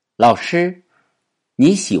老师，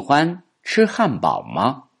你喜欢吃汉堡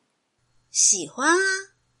吗？喜欢啊。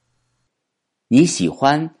你喜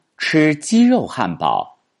欢吃鸡肉汉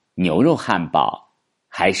堡、牛肉汉堡，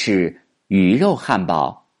还是鱼肉汉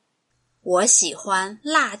堡？我喜欢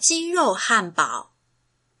辣鸡肉汉堡。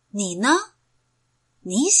你呢？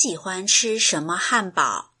你喜欢吃什么汉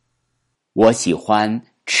堡？我喜欢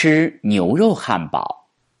吃牛肉汉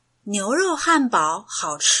堡。牛肉汉堡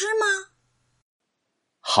好吃吗？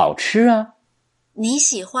好吃啊。你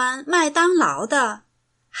喜欢麦当劳的，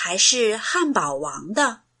还是汉堡王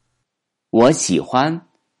的？我喜欢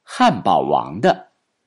汉堡王的。